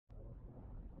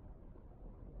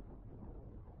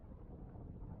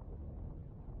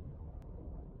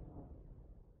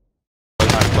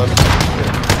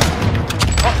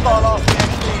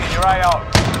your AO.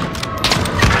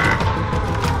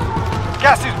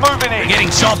 Gas is moving in. We're getting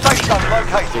shot. Safe zone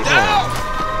located.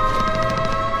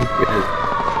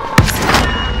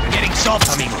 We're getting shot,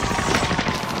 amigo.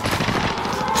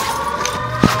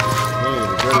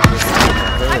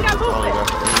 I got movement.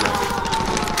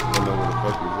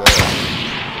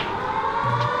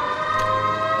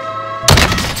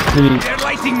 They're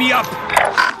lighting me up. I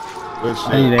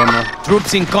need ammo.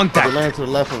 Troops in contact. Land to the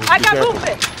left of us. I got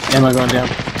movement. Ammo going down.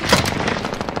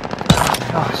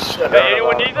 Oh shit. Hey,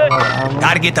 anyone need this?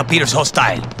 Target appears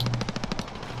hostile.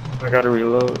 I gotta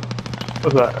reload.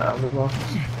 What's that? Ammo?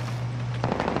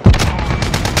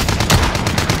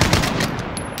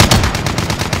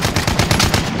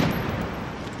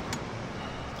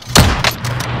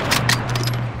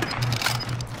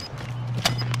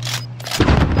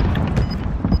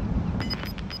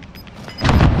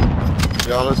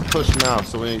 Y'all, let's push now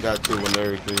so we ain't got to when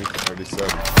everything's already set.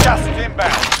 Gas is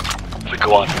inbound. So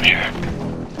go on from here.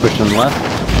 Push them left.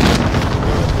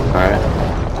 Alright.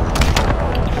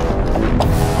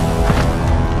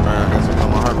 Alright, I got some on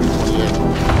my heartbeat 28.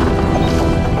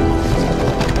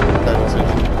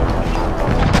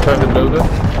 Trying to build it.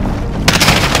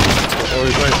 Oh,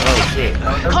 he's right. Oh, shit.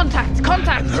 Contact,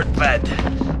 contact. Hurt bad.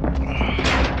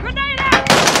 Grenade out.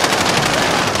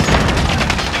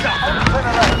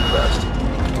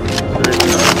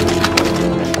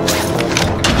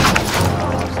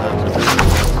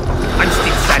 I'm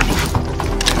still standing.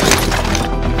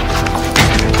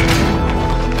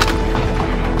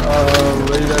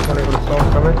 Where you guys wanna go to storm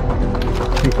coming? I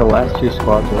think the last two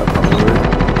squads are up on the roof.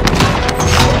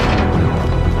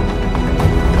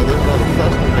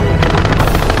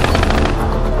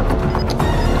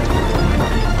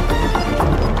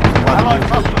 Allied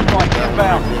cluster strike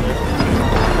inbound.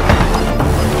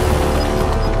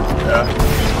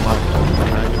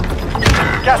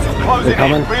 Gas is closing in.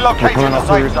 Relocating the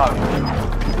safe zone.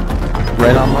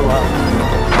 Right on my left.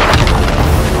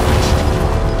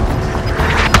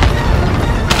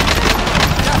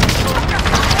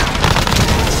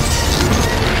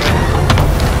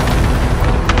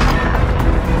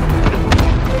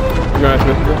 You guys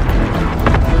with it?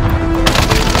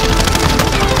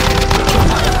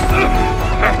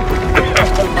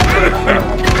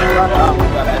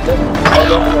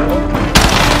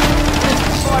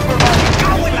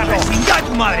 Cago en la vecindad,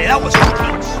 tu madre. That was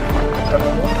close.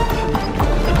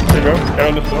 There you go. Down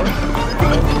on the floor.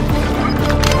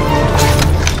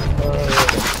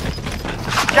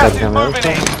 Gas is moving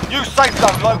in. New safe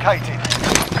zone located.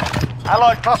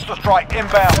 Allied cluster strike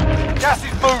inbound. Gas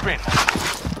is moving.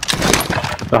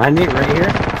 Behind me, right here.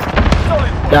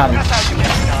 Solid work. Got him. That's how you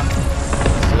get it done.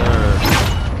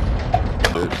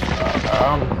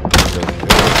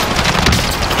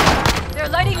 They're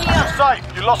lighting me up. You're safe.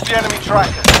 You lost the enemy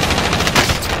tracker.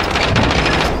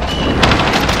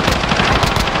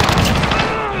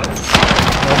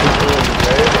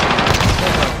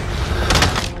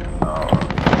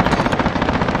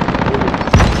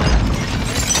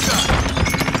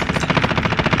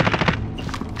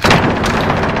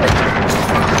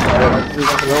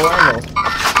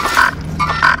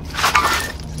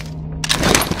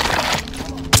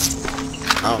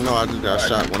 I don't know, I just got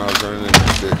shot when I was running in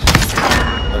this ditch.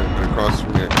 Across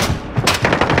from here.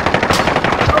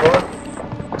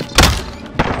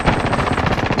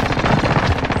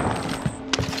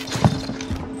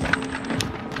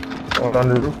 Going on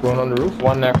the roof, going on the roof.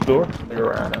 One next door. You're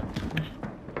around it.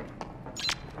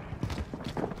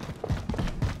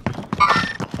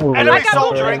 Enemy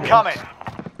soldier incoming.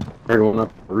 Third one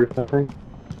up the roof, I think.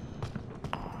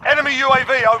 Enemy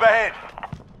UAV overhead.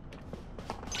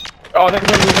 Oh, they're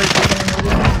going to be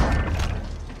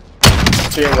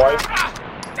seeing white.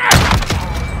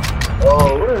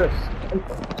 Oh, what is this?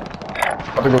 I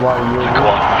think about you. So go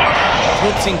on from here.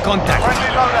 Troops in contact. Friendly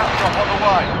loadout drop on the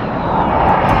way.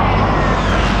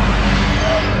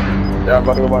 Yeah, I'm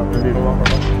about to go back to the leader.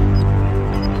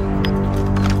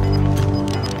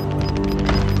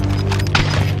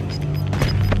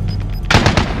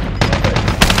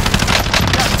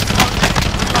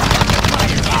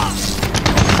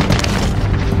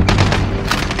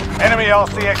 'Enemy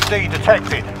RCXD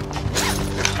detected.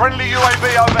 Friendly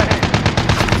UAV overhead.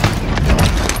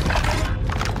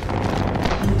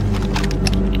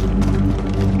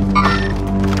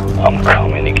 I'm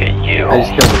coming to get you. I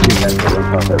just killed the two guys that were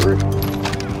on that roof.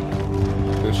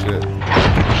 Good shit.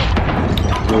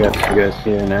 You guys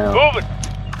see it now. Moving.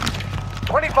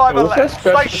 25 and left.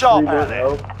 Stay sharp out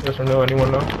there. Yes or no?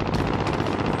 Anyone know?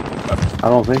 I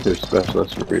don't think there's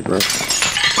specialists for Reaper.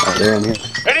 Are there in here?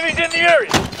 Enemies in the area.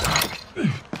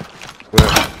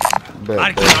 Bet.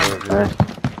 Alright.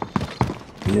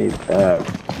 Need that.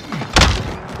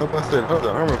 Hope I said, hold the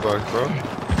armor box, bro.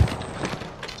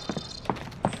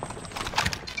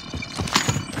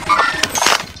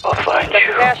 I'll find Got you.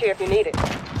 the cash here if you need it.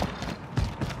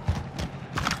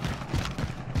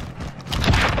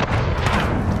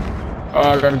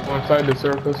 Oh, I gotta go inside the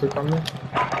circus or coming.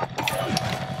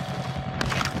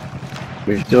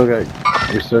 We still got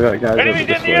guys over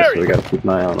this way, so we gotta keep an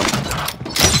eye on them.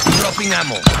 Dropping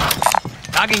ammo.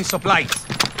 Tagging supplies.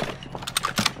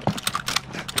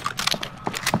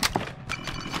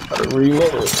 Gotta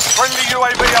reload. Friendly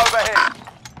UAV overhead.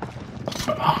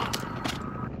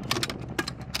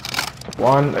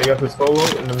 One, I got the solo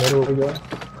in the middle of that.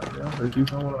 Yeah, there's you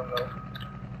someone on that.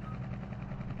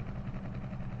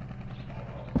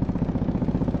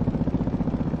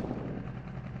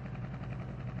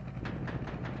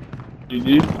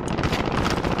 GG.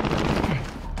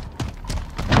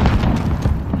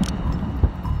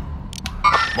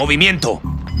 Movimiento.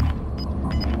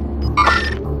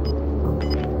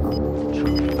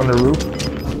 On the roof.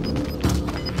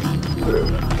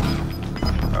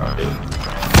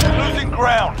 Losing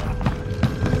ground.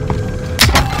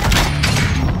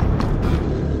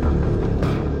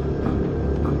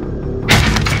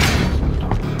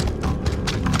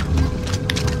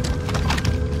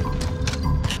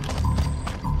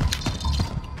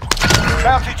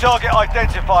 Bounty target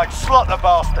identified. Slot the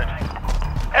bastard.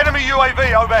 Enemy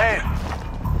UAV overhead.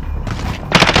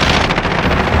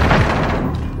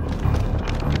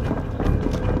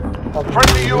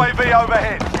 Friendly UAV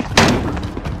overhead.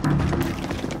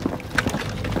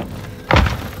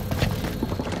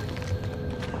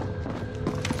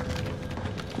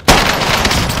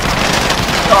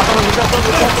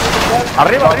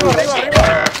 Arriba.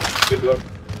 Good luck.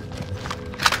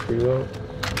 Reload.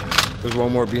 There's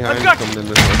one more behind you coming in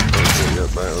this way. Yep,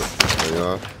 there you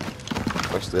are.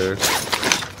 Upstairs.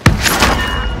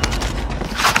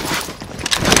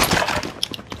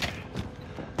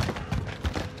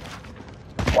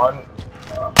 One.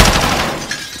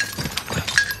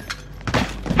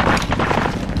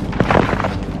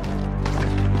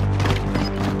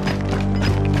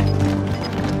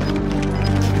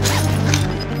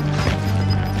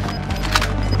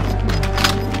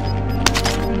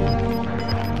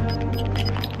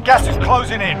 Gas is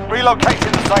closing in.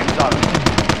 Relocating the safe zone.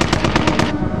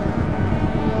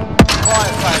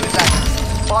 Fire sale is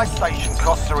active. Buy station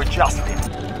costs are adjusted.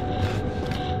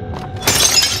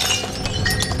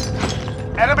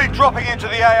 Enemy dropping into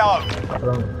the AO. I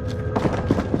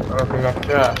don't think I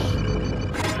cash.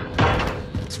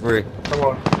 It's free. Come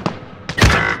on.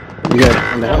 You guys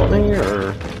come to help me,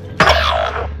 or?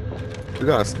 You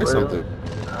gotta say something.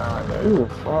 Ooh,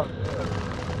 fuck.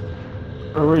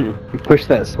 Where were you? You push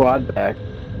that squad back,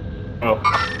 Oh.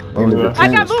 Oh, Yeah. I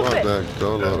got squad movement. back,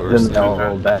 Dolo, or then something. they'll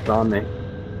all back on me.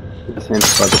 The same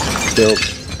squad that's built.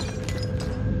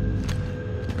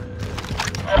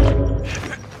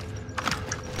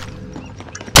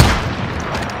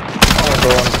 I'll go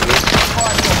on to this.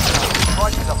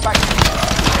 Prices are back.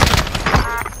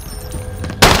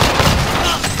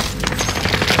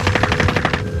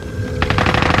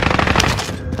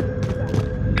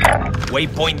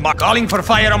 Waypoint mark. Calling for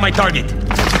fire on my target.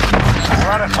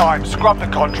 We're out of time. Scrub the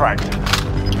contract.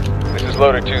 This is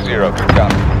loader 2-0. Good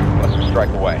copy. Cluster strike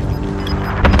away.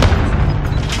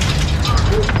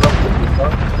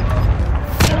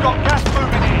 We've got gas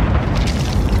moving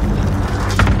in.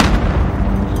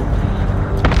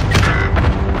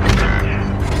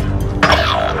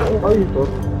 Oh, are you good?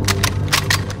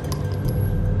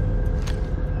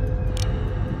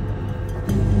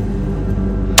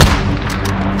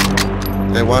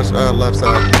 Hey, watch left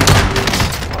side.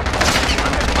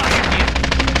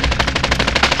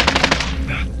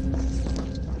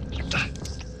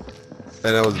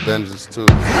 Hey, that was vengeance too.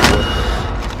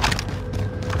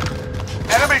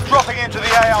 Enemy dropping into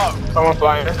the AO. Someone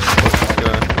flying. Yeah.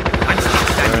 I'm still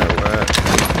standing. Right.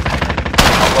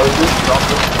 What is this? Drop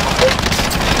this.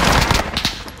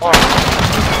 Oh,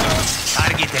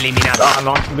 Target eliminado.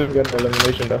 no, I didn't get the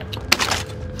elimination though.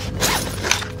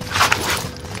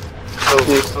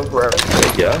 So rare.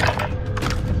 Yeah.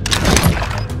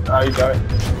 Ah, you got it.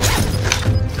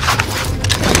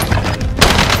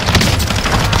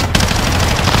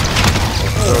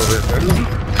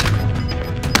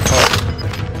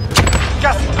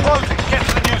 Gas is closing. Get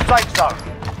to the new safe zone.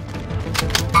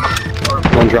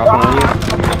 One dropping on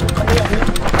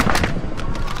you.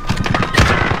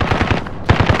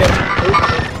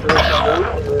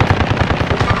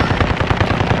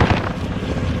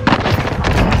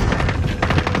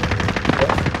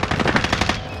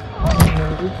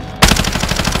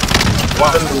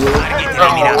 One in the roof. Target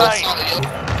Enemy eliminado. on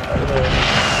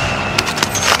range.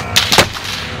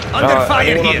 Under fire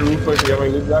anyone on here. the roof, like, you have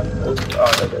any loot back?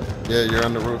 Okay. Yeah, you're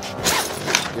on the roof.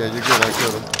 Yeah, you're good. I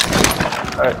killed him.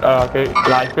 Alright, okay,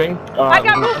 live ping. I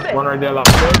got movement. One right there, live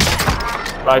ping.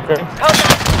 Live ping.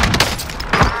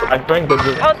 Contact. Live ping, good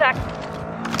job. Contact.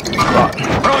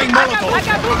 Throwing I Molotov.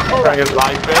 got movement. Trying to get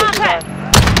live ping. Contact.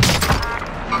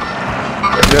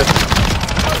 Good.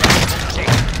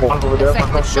 One over there,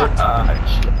 Second one shot.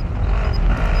 shit.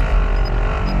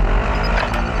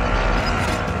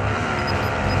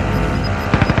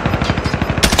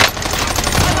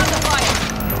 I'm under fire.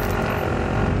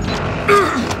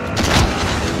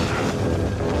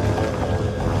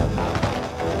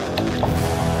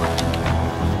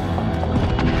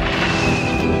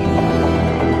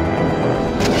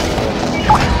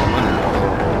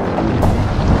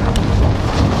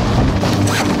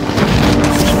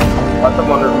 What's up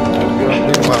on the roof?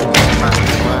 Big one.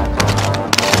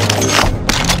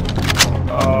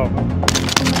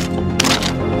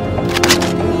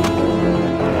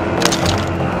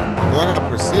 What a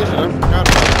precision. I forgot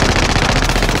about that.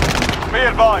 Be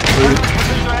advised,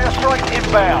 precision airstrike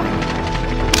inbound.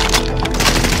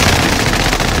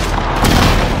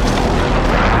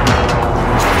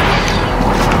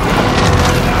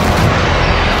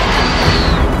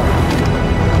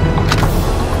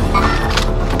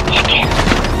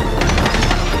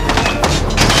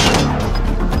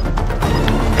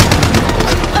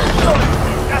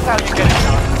 That's how you get it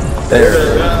done. There it is.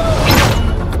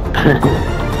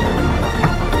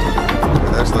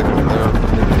 That's like a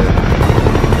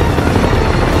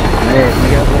Man, you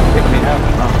guys won't pick me up.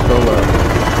 I'm so low.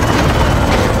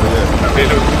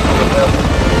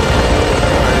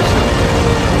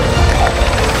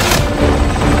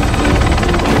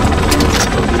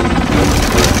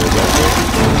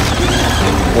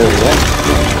 Oh, yeah.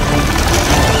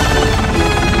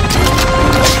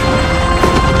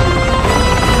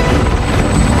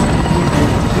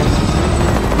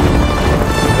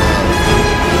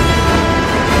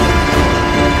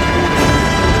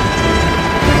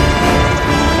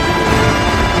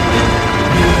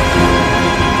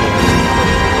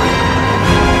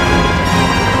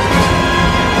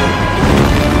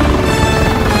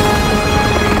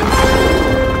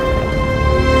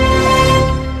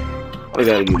 They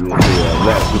gotta give me that.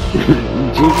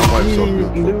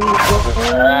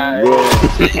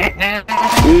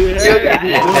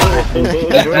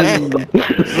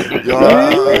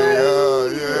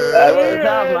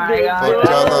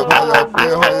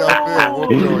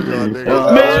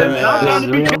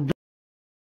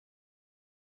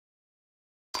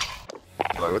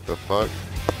 Like, what the fuck?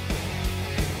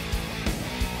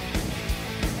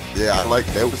 Yeah, I like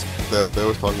that was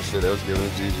talking shit. That was giving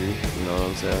it GG. You know what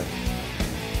I'm saying?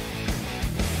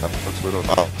 I fucks with him.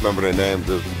 I don't remember their names.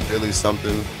 It was Billy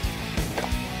something.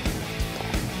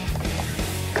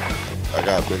 I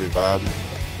got Billy Bob.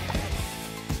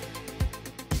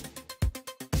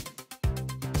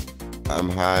 I'm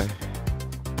high.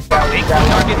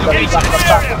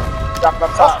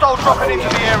 Hostile dropping into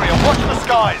the area. Watch the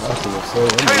skies.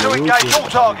 Clear to engage all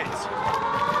targets.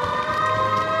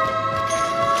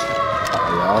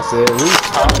 Y'all said roof.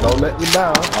 Don't let me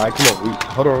down. Alright, come on.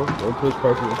 Hold on. Don't push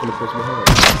person. I'm gonna push my hand.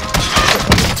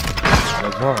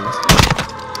 That's wrong.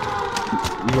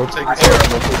 You gonna take this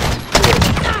floor.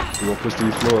 You gonna push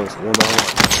these floors one by one.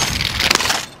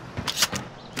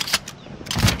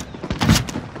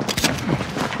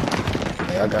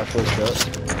 Hey, I got first up.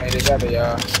 Hey, together,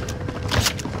 y'all.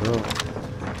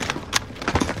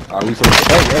 Alright, we finna.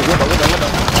 Hey, window.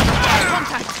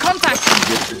 Contact.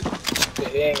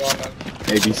 He ain't gonna.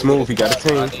 Hey, be smooth. He got a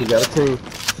team. He got a team.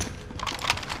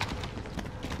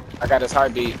 I got his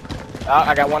heartbeat.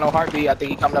 I got one on heartbeat. I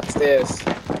think he coming up the stairs.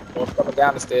 Or coming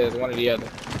down the stairs, one or the other.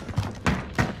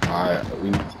 Alright,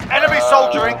 Enemy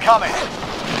soldier incoming.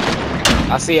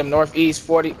 I see him northeast,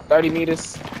 30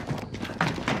 meters. I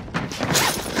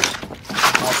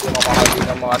don't see him on my heartbeat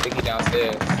no more. I think he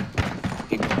downstairs.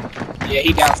 Yeah,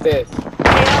 he downstairs.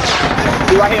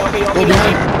 He right here, okay, okay. You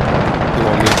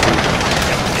want me to?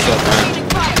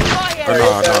 No.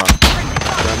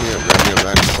 Grab me up,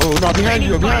 man. Oh, no, behind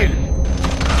you, behind you.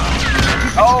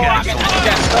 Oh, I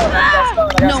got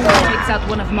stunned. No one takes out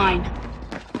one of mine.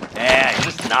 Yeah,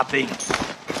 just nothing.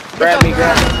 Grab me.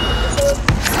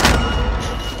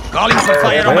 Calling for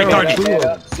fire on my target.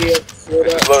 See it.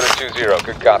 This is loader 2-0.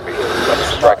 Good copy.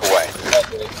 Strike away.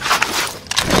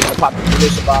 I'm gonna pop the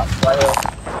position box right here.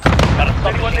 Got a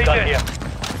submachine gun here.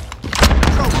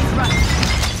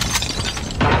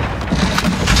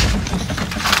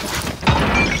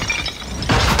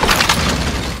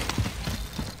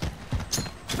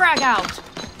 Frag out.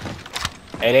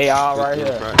 Hey, they all right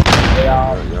here. They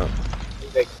all.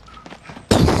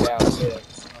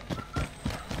 downstairs.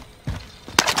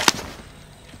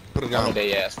 Put it None down. of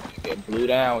they ass get blew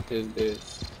down with this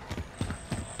bitch.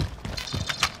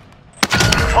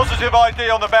 Positive ID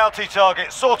on the bounty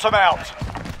target. Sort them out.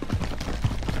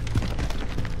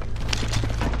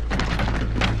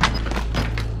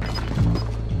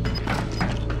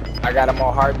 I got them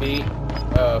on heartbeat,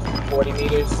 40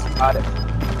 meters.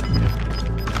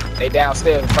 They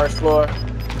downstairs, first floor.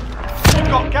 You've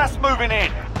got gas moving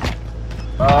in.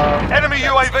 Enemy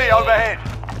UAV overhead.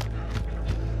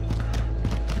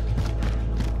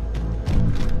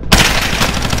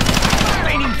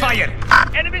 Raining fire.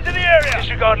 Enemies in the area.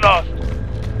 Disregard lost.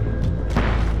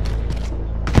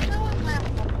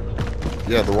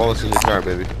 Yeah, the wallet's in your car,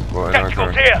 baby. Well, in our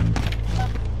car. Tacticals here.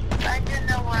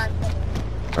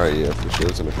 Alright, yeah, for sure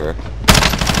it's in the car.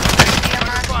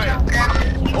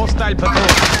 Hostile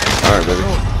patrol. Alright, baby.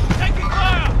 Taking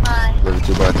fire. Love you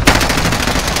too, bye.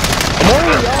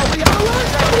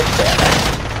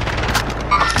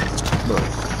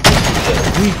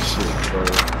 Weak shit, bro.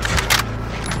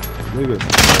 Niggas,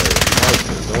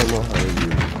 don't know how to use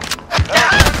it.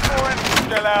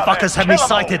 Still out Fuckers there. have me Kill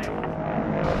 'em all. sighted.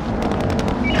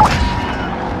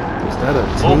 Is that a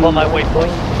Move team? on my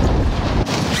waypoint.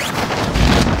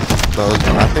 No,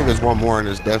 I think there's one more and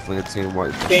there's definitely a team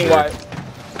white. for Team sure. white.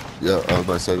 Yeah, I was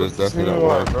about to say there's definitely that Team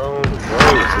one. white, bro.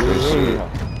 Good shit.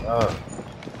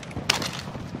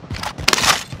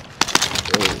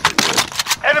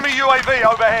 Enemy UAV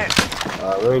overhead.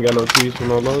 We ain't got no cheese for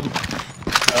no load.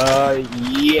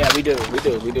 Yeah, we do.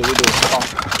 Come on,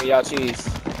 give me y'all cheese.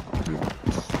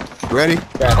 Ready?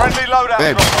 Grab it. Friendly loadout.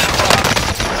 Babe. drop on the ground.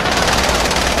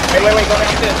 Wait, go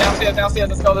downstairs.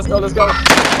 Let's go.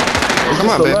 Come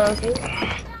on, babe.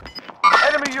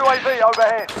 Enemy UAV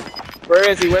overhead. Where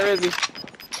is he?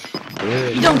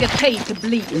 You don't get paid to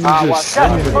bleed. Ah, watch Gas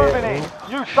out. is moving in.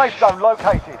 New safe zone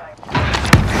located.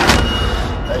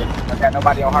 I got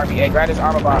nobody on heartbeat. Hey, grab this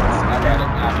armor box. I got it.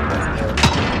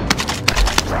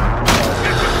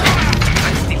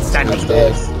 Still standing.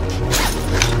 Upstairs.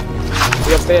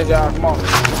 We upstairs, y'all. Come on.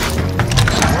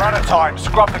 We're out of time.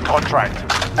 Scrub the contract.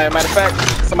 Hey, matter of fact,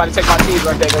 somebody take my cheese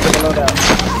right there. Go get the loadout.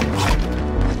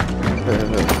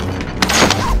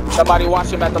 Somebody watch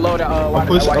him at the loadout. I'm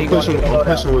pushing with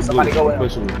blue. Somebody go with him.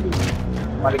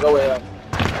 Somebody go with him.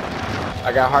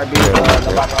 I got heartbeat.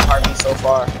 Nobody on heartbeat so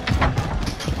far.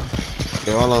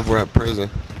 They all over at prison.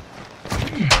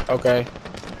 Okay.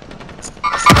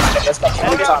 Let's go to the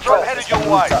Loadout rooftop drop first. headed Let's go to your the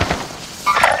way.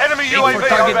 rooftop. Enemy Aim for UAV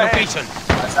target overhead. location.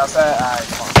 That's outside. Alright,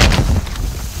 come on.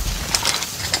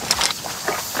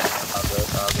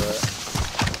 All good.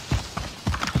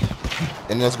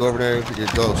 And let's go over there to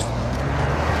get Ghost.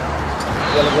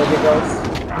 Yeah, let's go get those.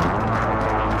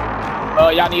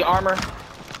 Y'all need armor?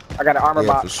 I got an armor Yeah,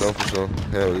 box. for sure.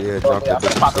 Hell yeah, Oh, drop yeah, I'm that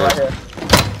gonna pop it right here.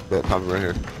 Bet, pop it right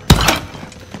here.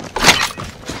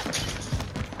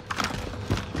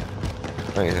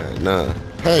 I ain't had none.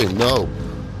 Hey, no.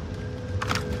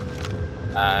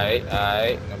 Alright.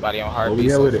 Nobody on we heartbeat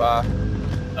got so with it? far.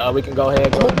 We can go ahead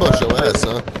and I'm go. gonna bust your ass,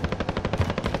 son.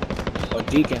 Go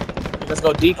Deacon. Let's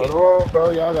go Deacon. Hold on, bro.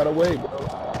 Y'all gotta wait, bro.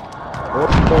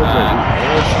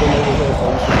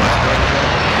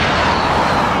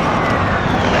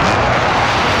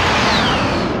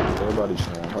 Everybody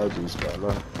trying hard these guys,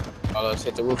 man. Oh, let's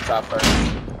hit the rooftop first.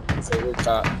 Let's hit the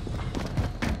rooftop.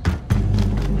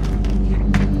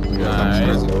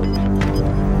 Alright.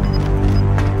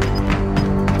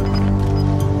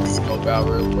 Scope out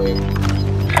real quick.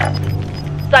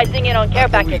 Sizing in on care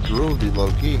package. Groovy,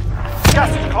 low key. Gas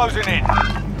is closing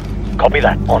in. Copy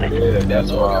that. On it. Yeah,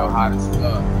 that's what got hot as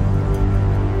fuck.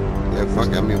 Yeah, fuck.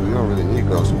 I mean, we don't really need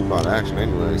Ghost. We about action,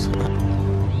 anyways.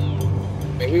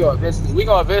 Man, we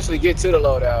gonna eventually get to the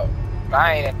loadout.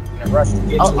 I ain't in a rush to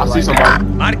get to it. I see right somebody.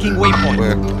 Marking waypoint.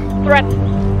 Where? Threat.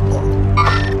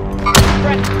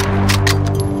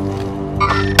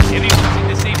 Everyone's in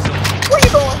the safe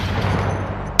zone.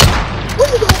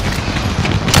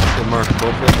 Hey, Mark,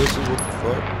 both that bitches, what the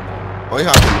fuck? Oh, he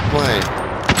hopped in the plane.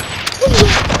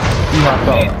 He hopped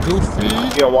Man. off. Goofy.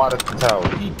 He got water the tower.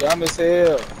 now. He dumb as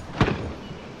hell.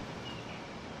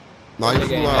 No, you Nigga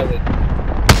flew ain't out. had it.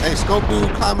 Hey, Scope dude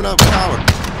climbing up tower.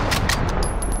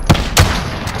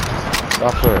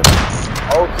 Stop her.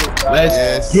 Okay, Let's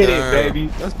Yes, get sir. it, baby.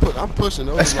 I'm pushing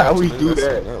those. That's how we matches, do man.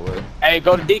 that. That way. Hey,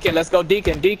 go to Deacon. Let's go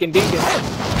Deacon.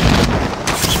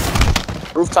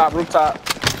 Rooftop.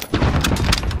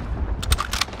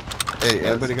 Hey,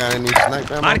 everybody got any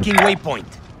sniper ammo? Marking waypoint.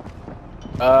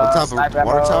 On top Sniper of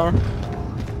water ammo. tower?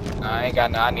 Nah, I ain't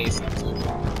got no. I need some too.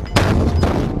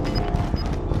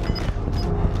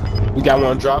 We got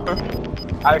one dropping.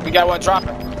 We got one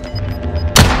dropping.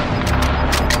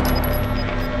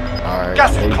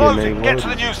 Gas is closing. Get to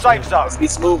the new safe zone. Let's be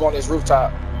smooth on this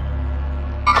rooftop.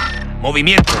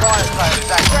 Movimiento. Fire sale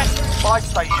is active. Buy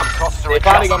station costs are They're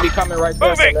probably adjusted. gonna be coming right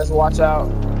there, so Moving. let's watch out.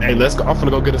 Hey, let's go. I'm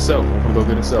finna go get a self.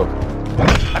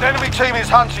 An enemy team is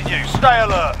hunting you. Stay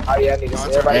alert. Oh yeah, I need to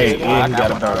see everybody. Hey, I you got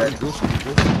gotta one already.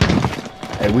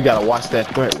 Hey, we gotta watch that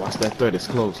threat. Watch that threat. It's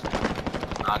close.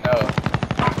 I know.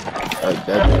 That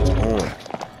bitch on.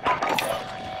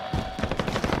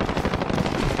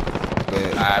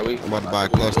 Alright, we I'm about to buy a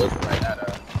cluster. right now,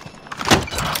 though.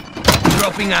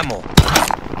 Dropping ammo.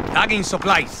 Tagging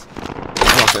supplies.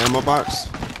 Across the ammo box?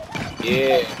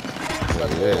 Yeah.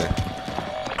 Yeah.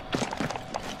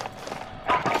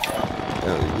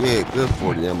 Hell yeah, good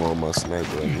 40 ammo on my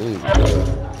sniper.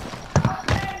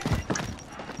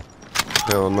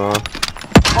 Hell no.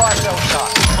 Fire sale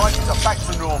shut. Prices are back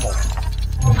to normal.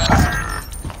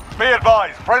 Be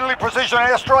advised. Friendly precision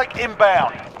airstrike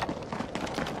inbound.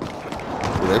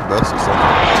 They busted something.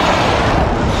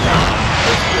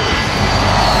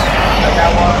 I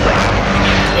got one.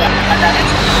 Yeah, I got it.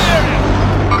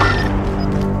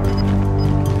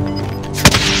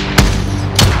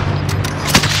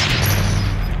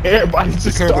 Everybody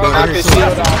just Knock his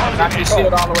shield off. Knock his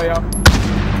shield all the way off.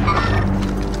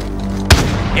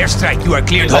 Airstrike, you are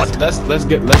cleared hot. Let's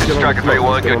get on the Striker floor.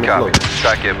 3-1, Let's get on good the copy. floor.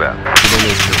 Strike inbound.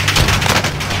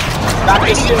 Knock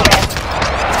his shield off.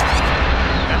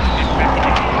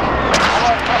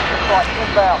 Allied cluster strike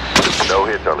inbound. No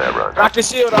hits on that run. Knock the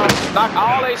shield off. Knock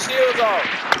all their shields off.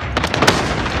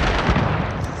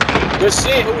 Good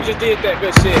shit. Who just did that?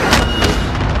 Good shit.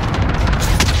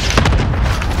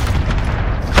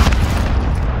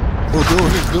 Oh,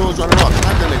 dude, his dude's running off.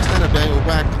 I done extended Daniel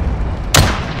back.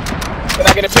 Can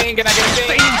I get a ping? Can I get a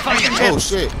ping? Oh,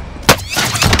 shit.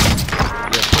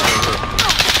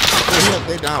 Yeah,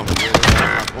 they down.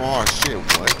 Oh, shit,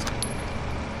 what?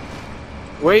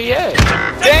 Where he at?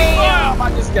 Damn! I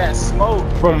just got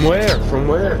smoked. From where? From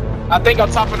where? I think on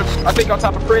top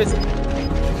of prison.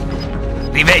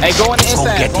 Revenge. Hey, go on the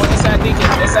inside. Go on inside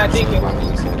Deacon. Inside Deacon.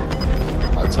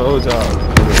 I told y'all.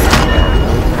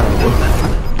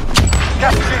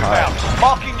 Gas is inbound.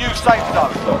 Marking new safe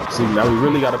zone. Oh, see, now we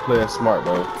really gotta play it smart,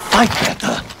 though. Fight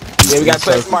better. Yeah, we gotta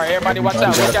play it smart. Everybody watch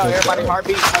out. Watch out. Everybody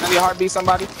heartbeat. Suddenly heartbeat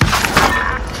somebody.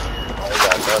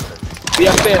 We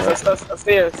upstairs. Us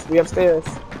upstairs. We upstairs.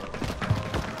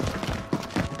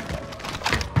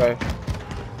 Okay.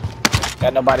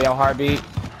 Got nobody on heartbeat.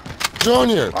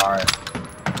 Junior! Alright.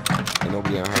 Ain't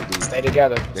nobody on heartbeat. Stay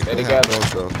together. They Stay could have together.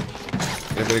 those, though.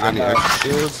 Anybody got any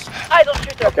extra shields?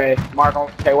 Okay, mark on.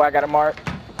 Okay, well, I got a mark.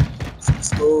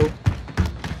 Smooth.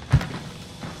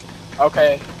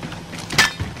 Okay.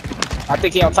 I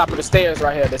think he on top of the stairs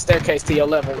right here. The staircase to your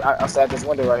left. Outside this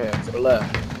window right here to the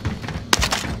left.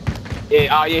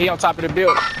 Yeah, oh yeah, he on top of the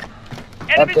building.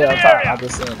 Up there on top. I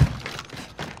just seen him.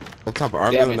 On top of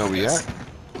our building that we at?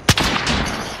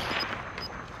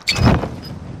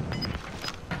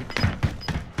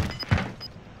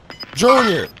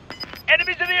 Junior!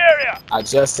 Enemies in the area! I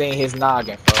just seen his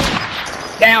noggin, bro.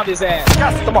 Down his ass.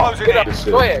 Come on, get up.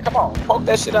 Go ahead, come on. Poke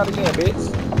that shit out again,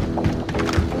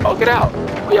 bitch. Poke it out.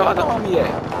 Where your other homie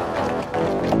at?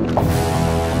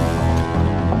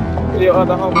 Where your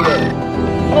other homie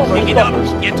at? Pick it up.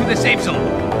 Get to the safe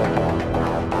zone.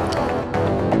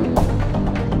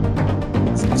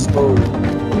 Smooth.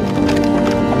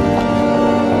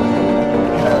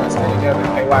 Yeah, stay together.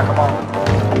 KY, come on.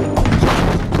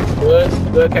 Good?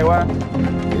 Good, KY?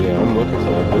 Yeah, I'm looking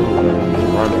for a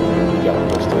dude. Running. We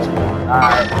gotta push this one.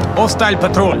 Alright. Hostile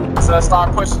patrol. So let's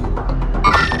start pushing.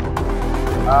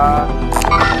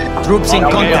 Troops in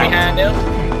contact. Behind them.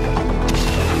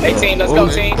 Hey, team, let's go,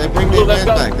 team. They bring Blue, their let's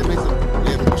man go. back. They make some,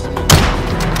 yeah, push them in.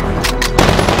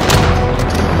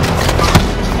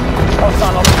 Oh,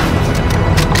 son of a-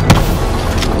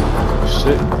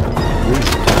 Shit.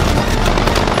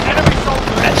 Enemy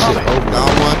soldiers That shit incoming. over.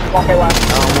 Down one. Okay, watch.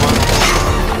 Down one.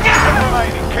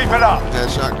 Remaining. Keep it up.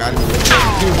 Headshot got him.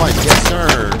 Team white, yes,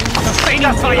 sir. Sustaining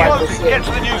Gas is fire. closing. Get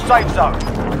to the new safe zone.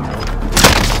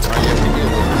 Right, yeah, we did.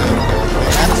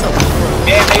 They had us up.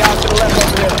 Yeah, they all to the left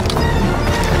over there.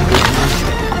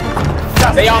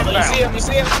 Gas They is all, you inbound. see him, you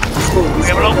see him? Smooth, We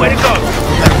have a long way to go.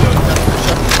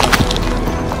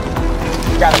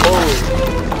 you gotta move.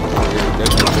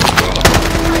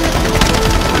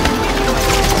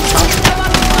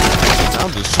 I'm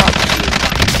just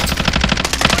shot.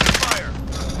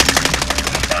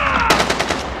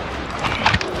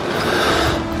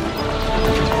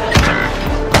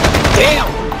 Damn!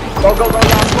 Go, y'all.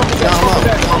 Smoke his Down low, ass.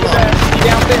 down low. He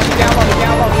downstairs, he down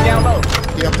low.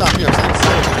 He up top, he up top.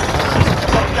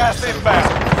 Gas inbound.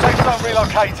 Safe zone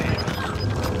relocated.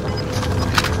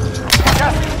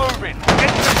 Gas is moving.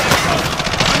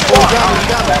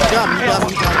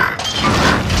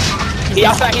 He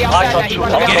outside now. He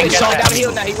running down the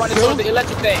hill now. He running towards the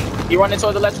electric thing. He running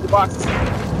towards the electrical boxes.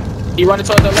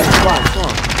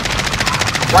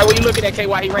 Right where you looking at,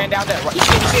 KY, he ran down there. You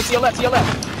see to your left,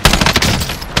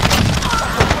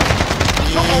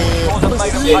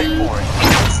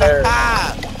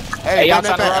 Hey, y'all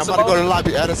trying to I'm about to go to the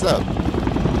lobby, add us up.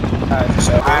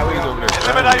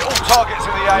 Eliminate all targets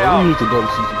in the AO. We need to go to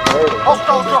CC.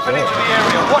 Hostiles dropping into the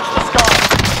area. Watch the sky.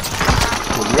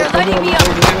 They're letting me up.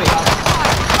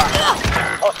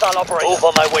 Hostile operator. Move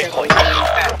on my waypoint.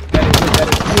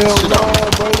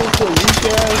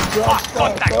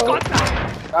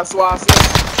 That's why I said,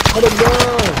 put him down.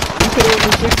 You could have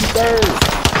been 63rd.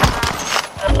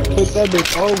 Put that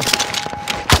bitch over.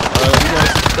 You want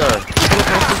 63rd.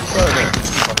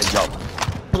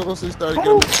 Put up on 63rd. Get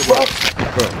him to the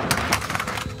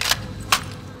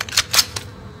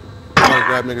I'm gonna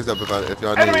grab niggas up if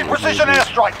y'all need. Enemy precision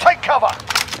airstrike. Take cover.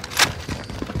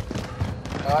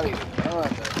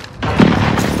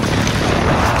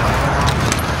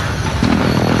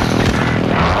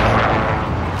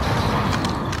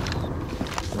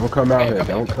 Don't come out here.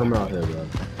 Don't come out here, bro.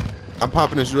 I'm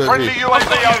popping this UAV. Friendly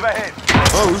UAV overhead.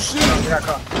 Oh shit!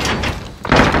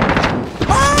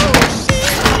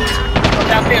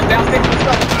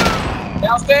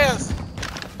 Downstairs.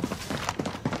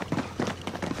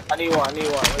 I need one. Where you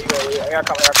go? Here I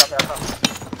come.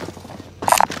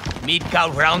 Mid-cow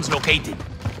rounds located.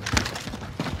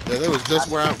 Yeah, they was just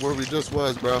where we just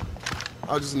was, bro.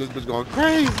 I was just in this bitch going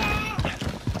crazy.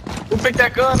 Who picked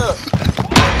that gun up?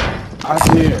 I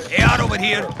see it. Hey, out over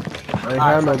here. I ain't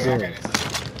have no gun.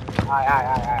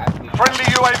 Aye. Friendly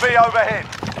UAV overhead.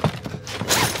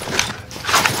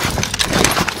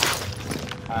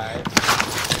 Alright.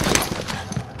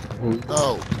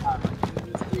 Oh.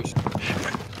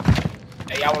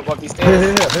 Hey, y'all wanna go up these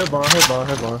stairs? Here, Vaughn.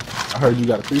 I heard you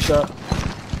got a 3-shot.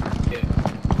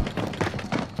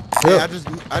 Hey,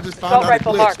 I just found out a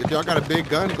glitch. If y'all got a big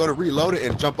gun, go to reload it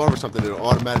and jump over something. It'll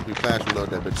automatically fast reload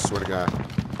that bitch. I swear to God.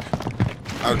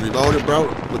 I was reloaded, bro,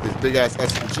 with this big ass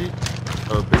SMG.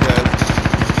 Big ass.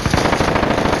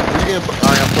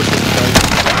 Alright, I'm pushing this guy.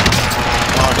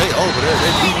 Oh, they over there.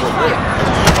 They deep over there.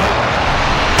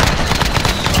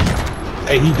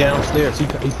 Hey, he downstairs. He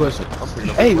pushing.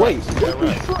 Hey, wait. Yeah,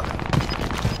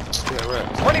 right.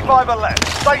 25 are left.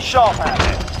 Stay sharp out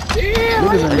there. I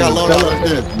got loadout.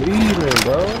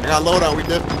 Bro. I got loadout. We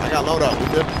different.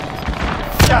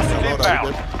 Gas is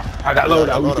inbound. I got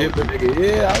loadout. We different, nigga.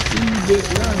 Yeah, I see you get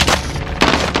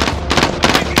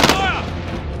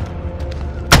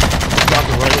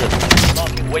Dropping right here.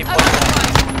 Waypoint.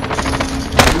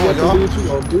 what you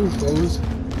gonna do, fools.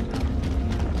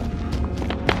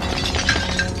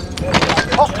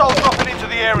 Hostiles dropping into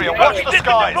the area. Watch the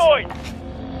skies.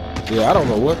 Yeah, I don't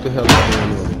know what the hell is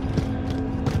going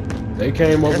on. They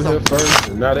came over here first,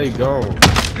 and now they gone.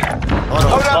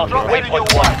 Loadout drop heading your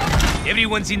way.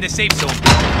 Everyone's in the safe zone.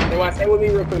 Hey, stay with me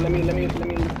real quick. Let me.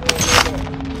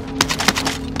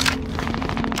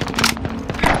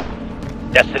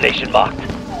 Destination marked.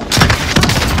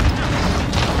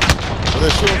 Where they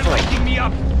shooting from? Waking me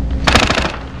up.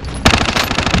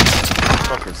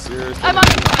 Fucking serious. I'm on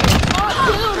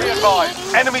Be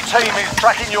advised, enemy team is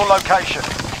tracking your location.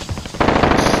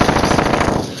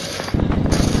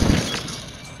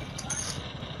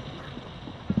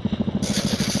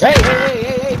 Hey,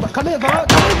 come here, Vaughn.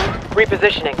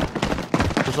 Repositioning.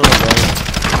 What's up, bro?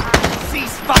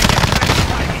 Cease fire.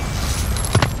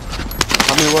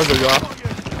 How many was there, y'all?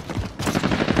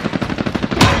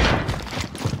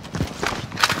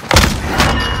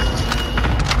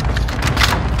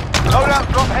 Loadout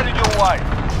drop headed your way.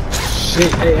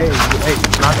 Shit, hey,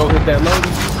 can I go hit that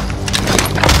loading?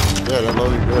 Yeah, that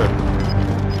loading good.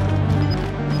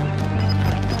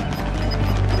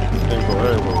 Can't go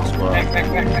anywhere with squad.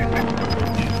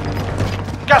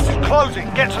 Gas is closing.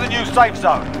 Get to the new safe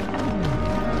zone.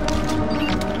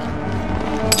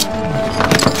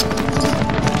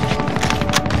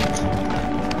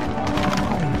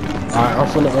 Alright, I'm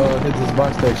finna hit this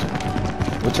box station.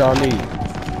 What y'all need?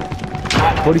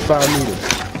 45 meters.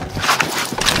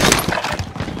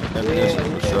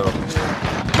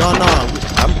 No,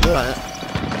 I'm good.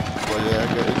 Well,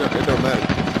 yeah, it don't matter.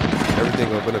 Everything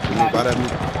gonna benefit me. Buy that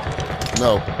meat.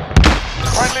 No.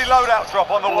 Friendly loadout drop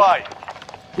on the way.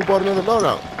 Who bought another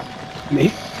loadout?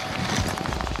 Me?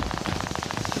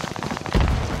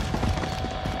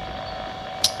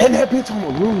 And that bitch on the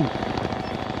roof.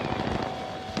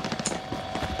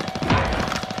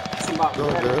 Go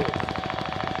good.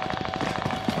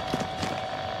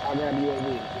 I'll grab UAV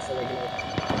just so they can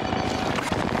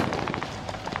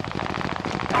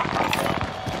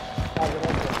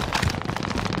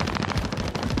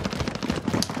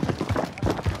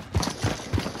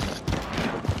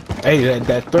Hey,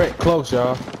 that threat close,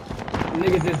 y'all.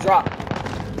 Niggas just dropped.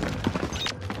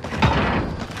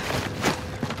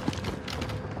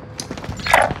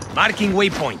 Marking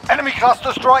waypoint. Enemy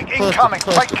cluster strike incoming.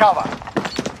 Take cover.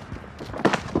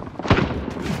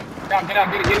 Get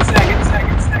out, get inside, get inside,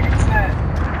 get inside, get inside.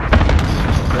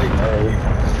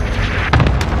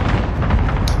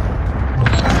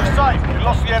 Safe. You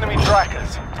lost the enemy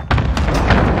trackers.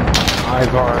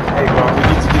 Alright, guard. Hey, guard, we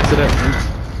need to get to that.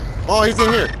 Oh, he's in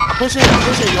here. Push in,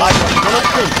 y'all. Run up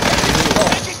him.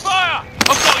 Taking fire!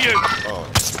 I've got you! Oh.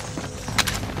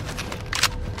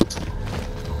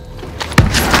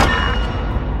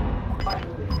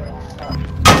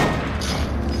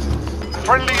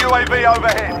 Friendly UAV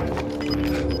overhead.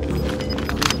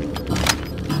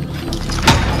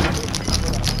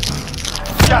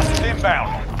 Gas is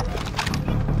inbound.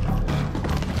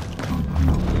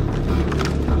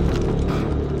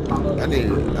 I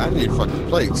need fucking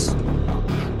plates. Who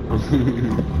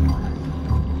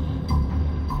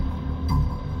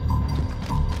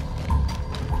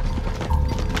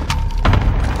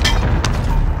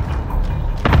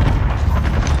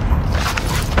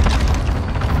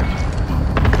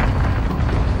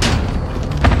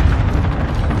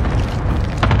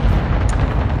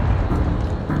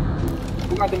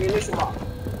got the munition box?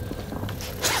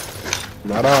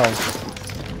 Not on.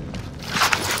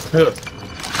 Here.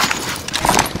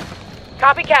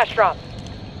 Copy cash drop.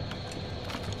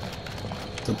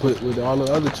 To put with all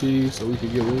the other cheese so we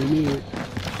can get what we need.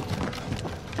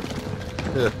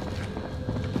 Yeah.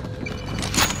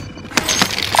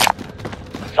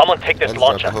 Someone take this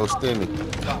launcher. The whole stimmy.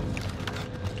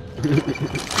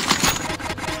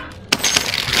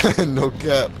 No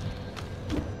cap.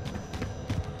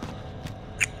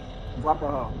 Drop her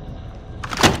home.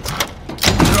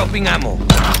 Dropping ammo.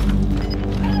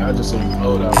 I just said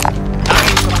load out.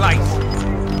 Tagging supplies.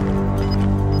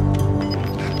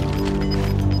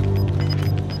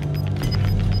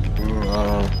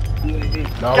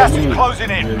 Gas is closing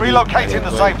in. Relocating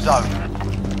the safe zone.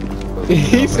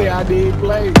 He said I need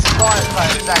plates. Fire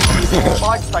sale is active.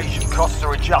 Supply station costs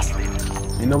are adjusted.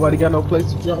 Ain't nobody got no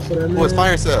place to drop for that, man. Oh, it's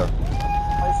fire sale.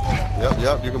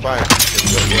 Yep, you can buy it.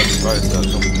 Yep, fire sale.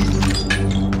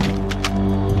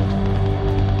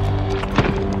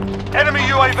 Enemy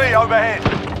UAV overhead.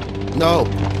 No.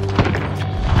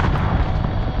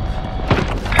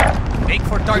 Make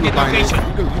for target location.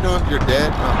 You know if you're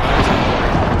dead.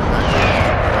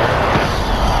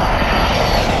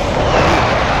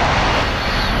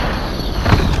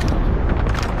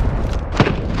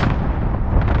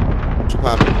 What you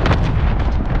popping?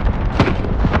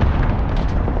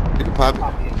 You can pop it.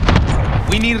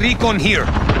 We need recon here.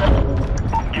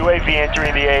 UAV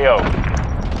entering the AO.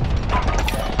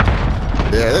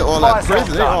 Yeah, they all like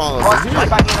crazy. They all here. Hey,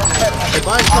 buy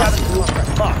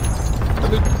Let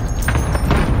me.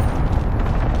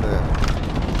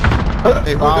 Yeah.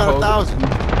 Hey, who got 1,000? Oh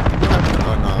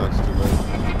no, that's too late.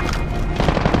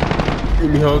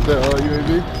 Give me hold that UAV.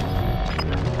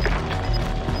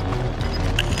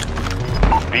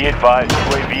 Be advised,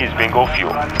 UAV is bingo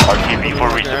fuel. RTB for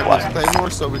resupply. Pay more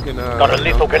so we can. Got a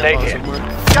lethal grenade here.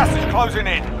 Gas is closing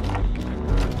in.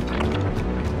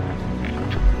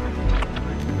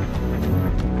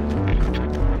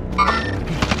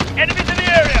 Enemies in the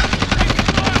area.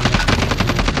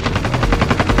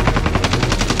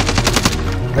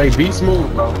 Hey, be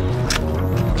smooth, bro.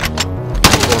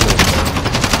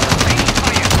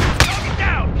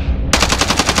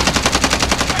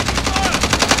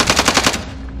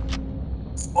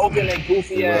 Smoking that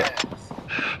goofy ass.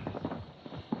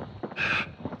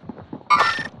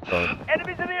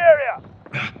 Enemies in the area.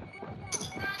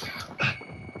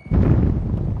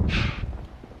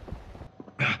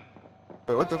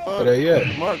 Wait, what the fuck? Where they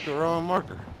at? Mark the wrong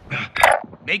marker.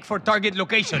 Make for target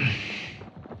location.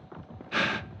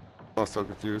 I'm so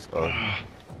confused. Oh,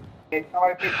 Hey,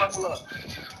 somebody pick Buckle up.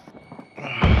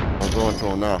 I'm going to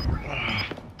him now.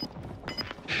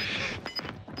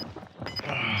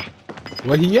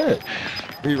 Where he at?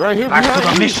 He right here Back to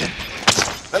behind the me. mission.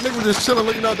 That nigga was just chilling,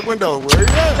 looking out the window. Where he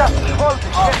at? Gas is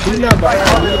closing. He's not by the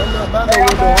window. I'm not by the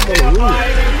window.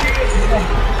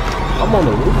 I'm on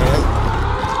the roof.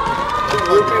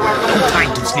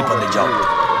 Time to sleep on the job.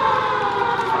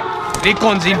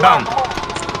 Recon's inbound.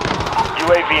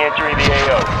 UAV entering the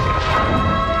AO.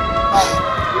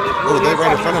 Oh, they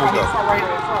right in front of us though.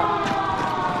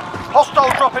 Hostile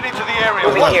dropping into the area.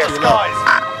 Moving Watch here. the skies.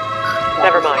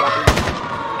 Never mind.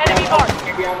 Enemy marked.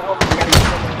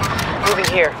 Moving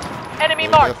here. Enemy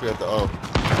marked. Definitely at the O.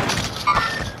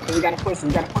 We gotta push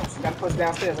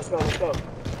downstairs. Let's go.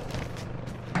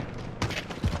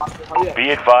 Be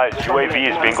advised, UAV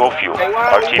is bingo fuel.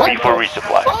 RTB for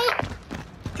resupply.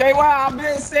 KY, I've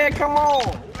been saying, come on.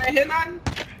 You ain't hit nothing?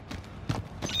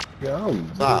 Yo,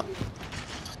 Stop.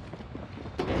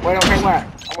 Wait on KY. I'm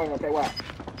waiting on KY.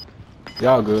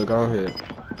 y'all good, go ahead.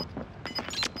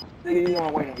 Nigga, you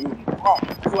don't wait on you. Come on,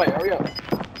 this way, hurry up.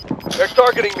 They're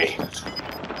targeting me.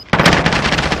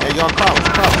 Hey, y'all crouch.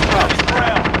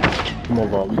 Come on,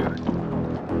 Vaughn, we got it.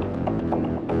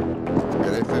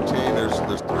 Yeah, they 15. There's 3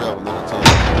 of them. They're a team.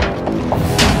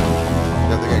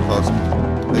 Definitely getting close.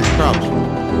 They crouch.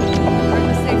 We're in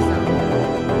the safe zone.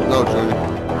 No, Junior.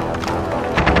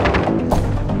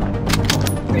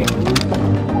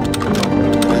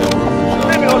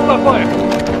 Enemy hostile fire.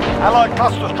 Allied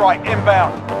cluster strike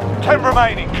inbound. 10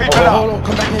 remaining. Keep it up. Hold on,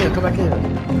 come back in.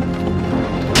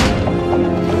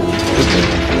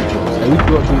 Hey, we go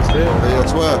up to the stairs. Hey, yo,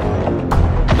 12.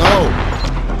 No.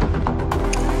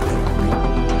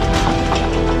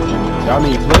 Y'all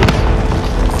need plates?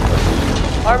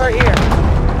 Armor here.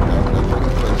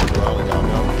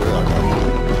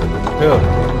 Hell.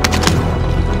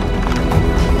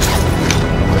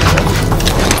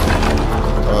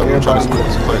 Everybody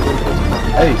gets plates.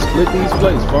 Hey, split these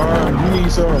plates, Vaughn. You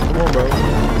need some. Come on, bro.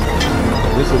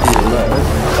 This will be the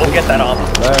last. We'll get that off.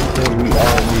 Last thing we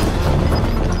all need.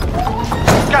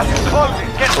 Gas is closing.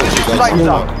 Get to the new safe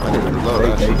zone. I need to reload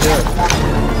that. Hey,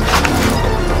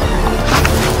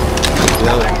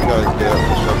 Yeah, you guys get up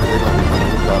for sure. They're gonna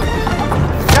be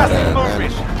Gas is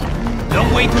moving. Long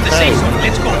way to the safe zone.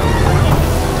 Let's go.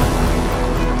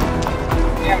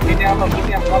 Get down low, get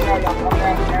down, come down, low.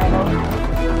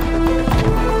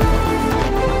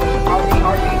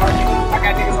 Hardy. I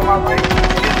got niggas on my right.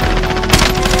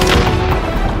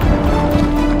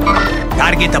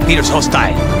 Target appears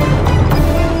hostile.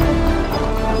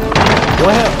 Go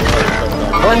ahead.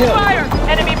 Fire!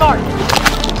 Enemy marked.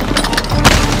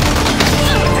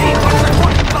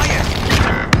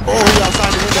 Oh, he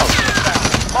outside the window.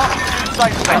 Marking new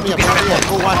safe zone. Come here.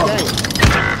 Go watch game.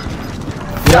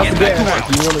 Get out the gas.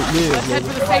 If you want to live, Let's head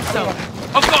for the safe zone.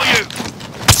 I've got you.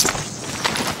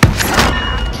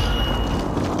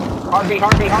 Hardy.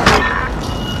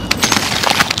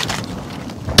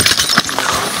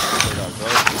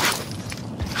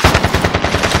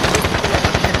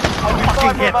 Only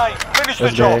 5 remain. Finish the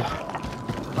That's job. bad.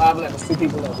 5 left, 2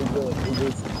 people left. We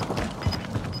good.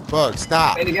 Bug,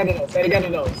 stop. Stay together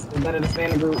though. It's better to stay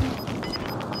in the group.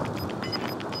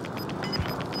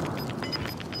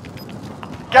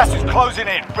 Gas is closing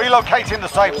in. Relocating the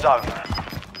safe zone.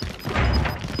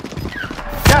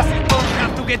 Gas is moving.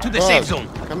 Have to get to the safe zone.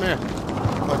 Come here.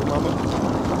 Fucking mama.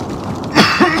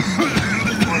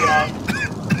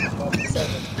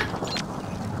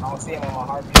 I don't see him on my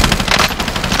heartbeat.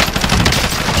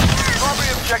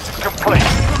 Primary objective complete.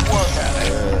 Good work out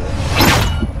there.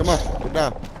 Come on, get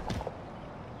down.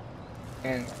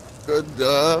 And Good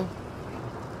job.